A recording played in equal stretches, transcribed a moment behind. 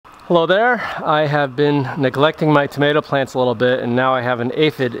Hello there. I have been neglecting my tomato plants a little bit, and now I have an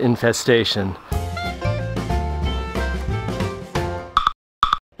aphid infestation.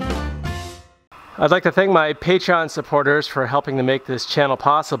 I'd like to thank my Patreon supporters for helping to make this channel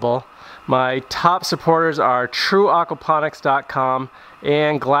possible. My top supporters are trueaquaponics.com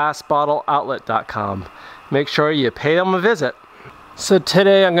and glassbottleoutlet.com. Make sure you pay them a visit. So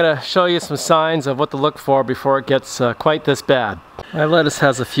today I'm going to show you some signs of what to look for before it gets quite this bad. My lettuce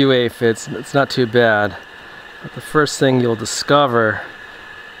has a few aphids, it's not too bad. But the first thing you'll discover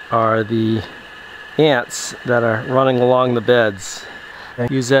are the ants that are running along the beds.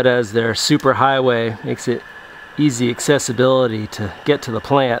 Use that as their super highway, makes it easy accessibility to get to the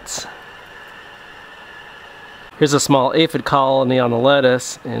plants. Here's a small aphid colony on the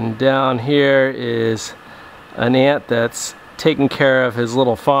lettuce, and down here is an ant that's taking care of his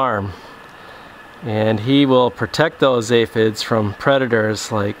little farm. And he will protect those aphids from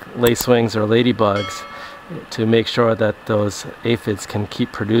predators like lacewings or ladybugs to make sure that those aphids can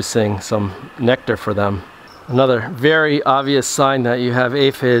keep producing some nectar for them. Another very obvious sign that you have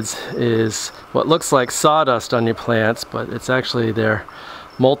aphids is what looks like sawdust on your plants, but it's actually their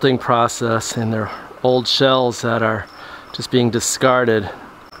molting process in their old shells that are just being discarded.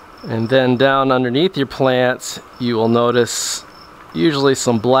 And then down underneath your plants you will notice usually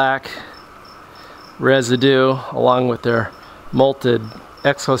some black residue along with their molted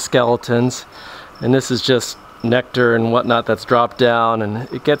exoskeletons, and this is just nectar and whatnot that's dropped down,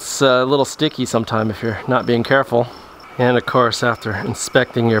 and it gets a little sticky sometime if you're not being careful. And of course, after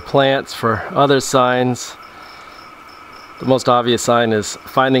inspecting your plants for other signs, the most obvious sign is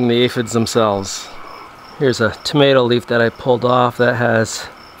finding the aphids themselves. Here's a tomato leaf that I pulled off that has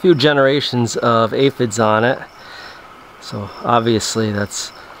a few generations of aphids on it, so obviously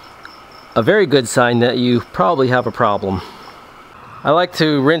that's a very good sign that you probably have a problem. I like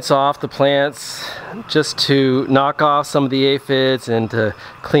to rinse off the plants just to knock off some of the aphids and to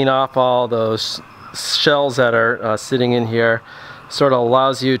clean off all those shells that are sitting in here. Sort of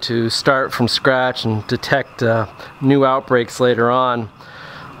allows you to start from scratch and detect new outbreaks later on.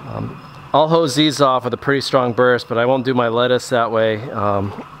 I'll hose these off with a pretty strong burst, but I won't do my lettuce that way.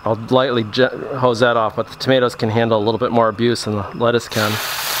 I'll lightly hose that off, but the tomatoes can handle a little bit more abuse than the lettuce can.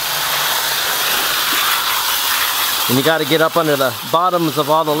 And you got to get up under the bottoms of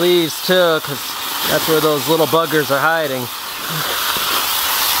all the leaves too, because that's where those little buggers are hiding.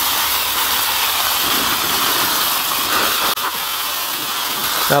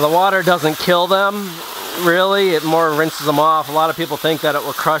 Now the water doesn't kill them, really, it more rinses them off. A lot of people think that it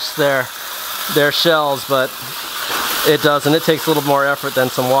will crush their shells, but it doesn't. It takes a little more effort than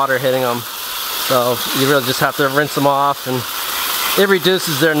some water hitting them. So you really just have to rinse them off, and it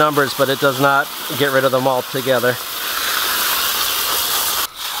reduces their numbers, but it does not get rid of them altogether.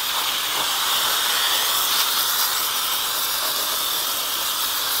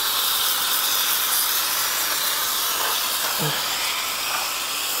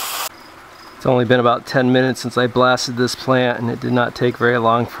 It's only been about 10 minutes since I blasted this plant, and it did not take very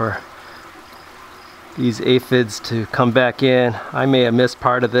long for these aphids to come back in. I may have missed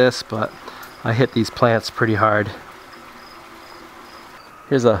part of this, but I hit these plants pretty hard.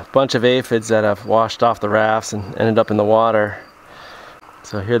 Here's a bunch of aphids that have washed off the rafts and ended up in the water.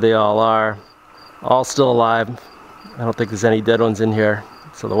 So here they all are, all still alive. I don't think there's any dead ones in here,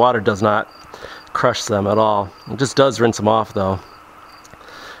 so the water does not crush them at all. It just does rinse them off though.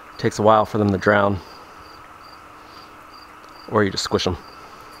 Takes a while for them to drown, or you just squish them.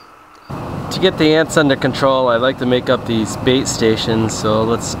 To get the ants under control, I like to make up these bait stations, so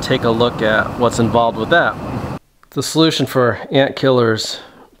let's take a look at what's involved with that. The solution for ant killers,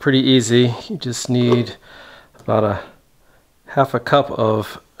 pretty easy. You just need about half a cup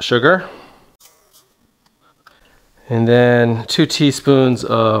of sugar, and then 2 teaspoons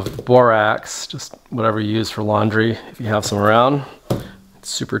of borax, just whatever you use for laundry if you have some around. It's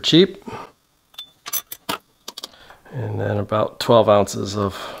super cheap. And then about 12 ounces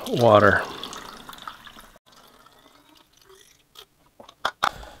of water.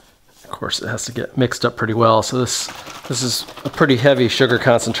 Of course, it has to get mixed up pretty well, so this is a pretty heavy sugar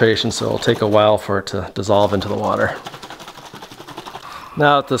concentration, so it'll take a while for it to dissolve into the water.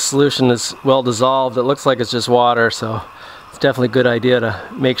 Now that the solution is well dissolved, it looks like it's just water, so it's definitely a good idea to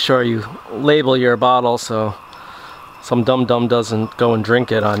make sure you label your bottle so some dum-dum doesn't go and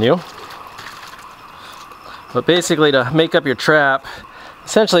drink it on you. But basically, to make up your trap,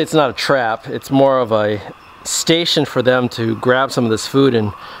 essentially it's not a trap, it's more of a station for them to grab some of this food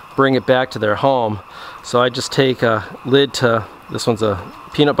and bring it back to their home. So I just take a lid to, this one's a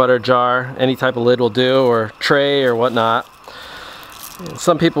peanut butter jar, any type of lid will do, or tray or whatnot.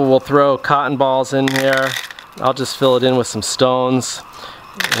 Some people will throw cotton balls in here. I'll just fill it in with some stones,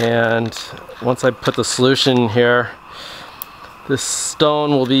 and once I put the solution in here, this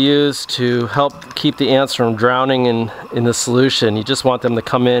stone will be used to help keep the ants from drowning in the solution. You just want them to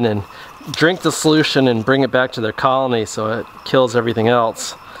come in and drink the solution and bring it back to their colony so it kills everything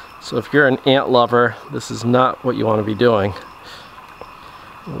else. So if you're an ant lover, this is not what you want to be doing.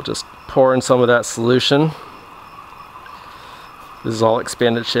 We'll just pour in some of that solution. This is all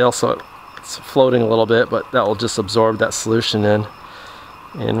expanded shale, so it's floating a little bit, but that will just absorb that solution in.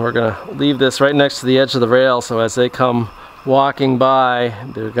 And we're going to leave this right next to the edge of the rail, so as they come walking by,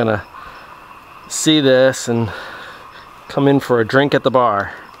 they're going to see this and come in for a drink at the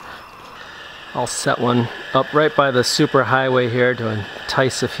bar. I'll set one up right by the super highway here to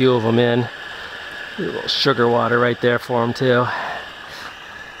entice a few of them in. A little sugar water right there for them too.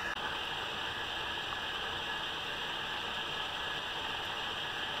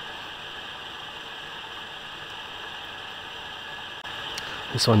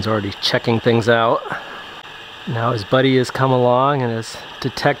 This one's already checking things out. Now his buddy has come along and has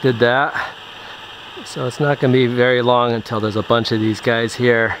detected that. So it's not going to be very long until there's a bunch of these guys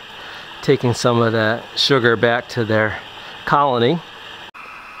here taking some of that sugar back to their colony.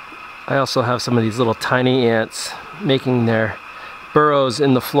 I also have some of these little tiny ants making their burrows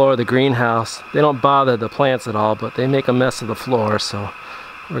in the floor of the greenhouse. They don't bother the plants at all, but they make a mess of the floor, so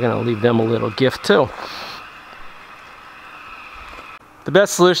we're going to leave them a little gift too. The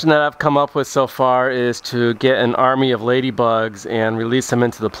best solution that I've come up with so far is to get an army of ladybugs and release them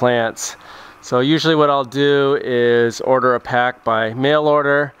into the plants. So usually what I'll do is order a pack by mail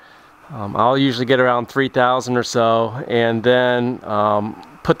order. I'll usually get around 3,000 or so, and then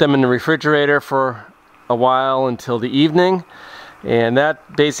put them in the refrigerator for a while until the evening, and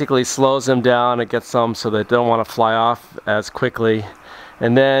that basically slows them down. It gets them so they don't want to fly off as quickly.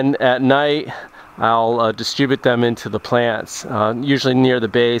 And then at night I'll distribute them into the plants, usually near the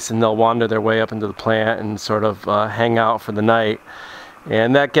base, and they'll wander their way up into the plant and sort of hang out for the night.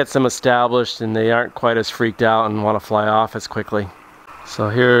 And that gets them established, and they aren't quite as freaked out and want to fly off as quickly. So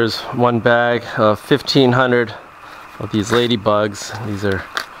here's one bag of 1,500 of these ladybugs. These are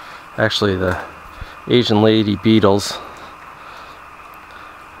actually the Asian lady beetles.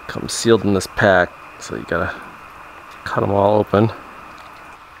 Come sealed in this pack, so you gotta cut them all open.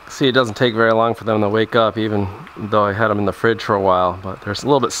 See, it doesn't take very long for them to wake up, even though I had them in the fridge for a while, but they're a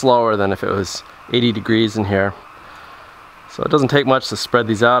little bit slower than if it was 80 degrees in here. So it doesn't take much to spread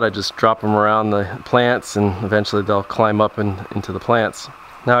these out. I just drop them around the plants, and eventually they'll climb up into the plants.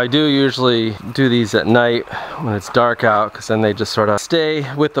 Now I do usually do these at night when it's dark out, because then they just sort of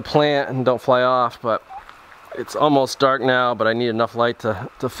stay with the plant and don't fly off. But it's almost dark now, but I need enough light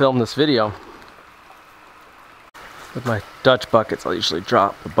to film this video. With my Dutch buckets, I'll usually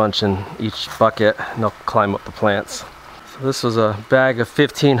drop a bunch in each bucket and they'll climb up the plants. So this was a bag of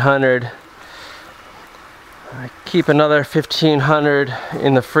 1,500. I keep another 1,500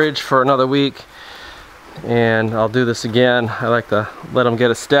 in the fridge for another week, and I'll do this again. I like to let them get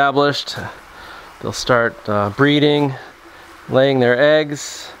established. They'll start breeding, laying their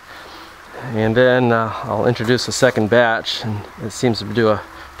eggs, and then I'll introduce a second batch, and it seems to do a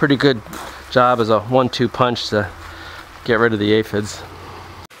pretty good job as a 1-2 punch to get rid of the aphids.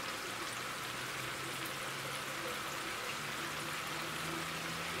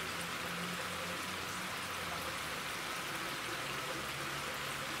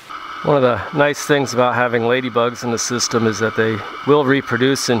 One of the nice things about having ladybugs in the system is that they will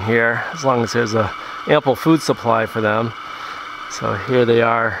reproduce in here as long as there's a ample food supply for them. So here they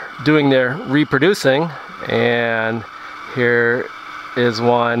are doing their reproducing, and here is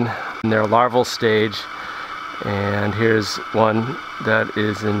one in their larval stage, and here's one that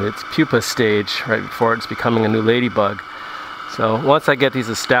is in its pupa stage right before it's becoming a new ladybug. So once I get these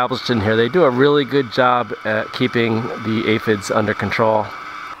established in here, they do a really good job at keeping the aphids under control.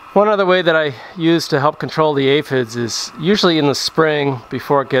 One other way that I use to help control the aphids is usually in the spring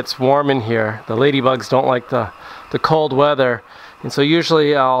before it gets warm in here. The ladybugs don't like the cold weather, and so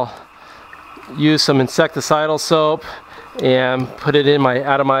usually I'll use some insecticidal soap and put it in my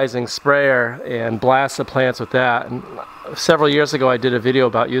atomizing sprayer and blast the plants with that. And several years ago I did a video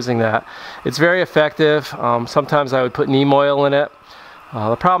about using that. It's very effective. Sometimes I would put neem oil in it.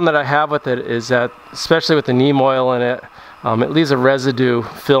 The problem that I have with it is that, especially with the neem oil in it, it leaves a residue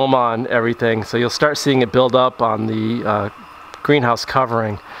film on everything, so you'll start seeing it build up on the greenhouse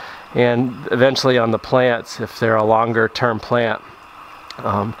covering and eventually on the plants if they're a longer term plant.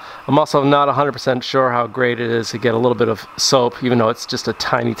 I'm also not 100% sure how great it is to get a little bit of soap, even though it's just a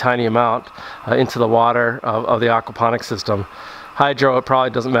tiny amount, into the water of the aquaponics system. Hydro, it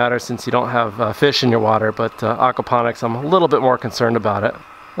probably doesn't matter since you don't have fish in your water, but aquaponics, I'm a little bit more concerned about it.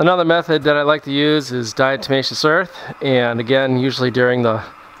 Another method that I like to use is diatomaceous earth, and again, usually during the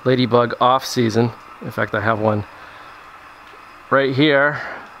ladybug off season. In fact, I have one right here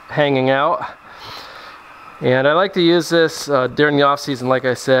hanging out. And I like to use this during the off season, like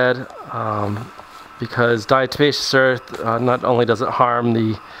I said, because diatomaceous earth, not only does it harm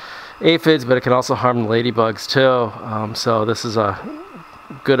the aphids, but it can also harm the ladybugs too. So this is a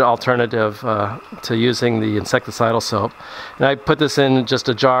good alternative to using the insecticidal soap. And I put this in just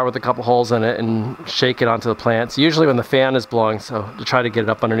a jar with a couple holes in it and shake it onto the plants, usually when the fan is blowing, so to try to get it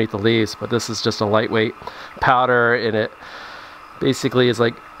up underneath the leaves. But this is just a lightweight powder, and it basically is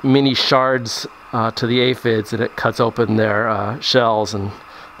like mini shards to the aphids, and it cuts open their shells, and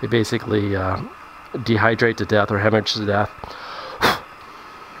they basically dehydrate to death or hemorrhage to death.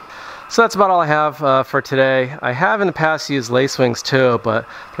 So that's about all I have for today. I have in the past used lacewings too, but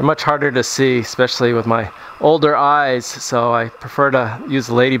they're much harder to see, especially with my older eyes, so I prefer to use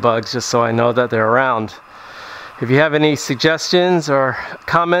the ladybugs just so I know that they're around. If you have any suggestions or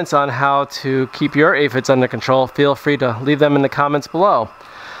comments on how to keep your aphids under control, feel free to leave them in the comments below.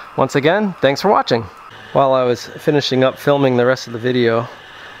 Once again, thanks for watching. While I was finishing up filming the rest of the video,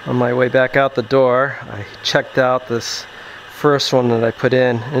 on my way back out the door, I checked out this first one that I put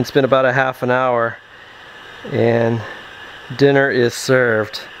in, and it's been about a half an hour, and dinner is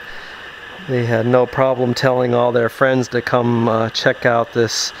served. They had no problem telling all their friends to come check out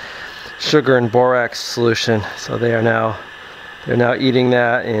this sugar and borax solution, so they're now eating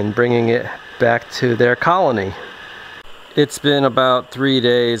that and bringing it back to their colony. It's been about 3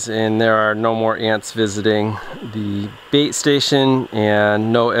 days and there are no more ants visiting the bait station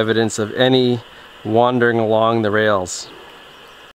and no evidence of any wandering along the rails.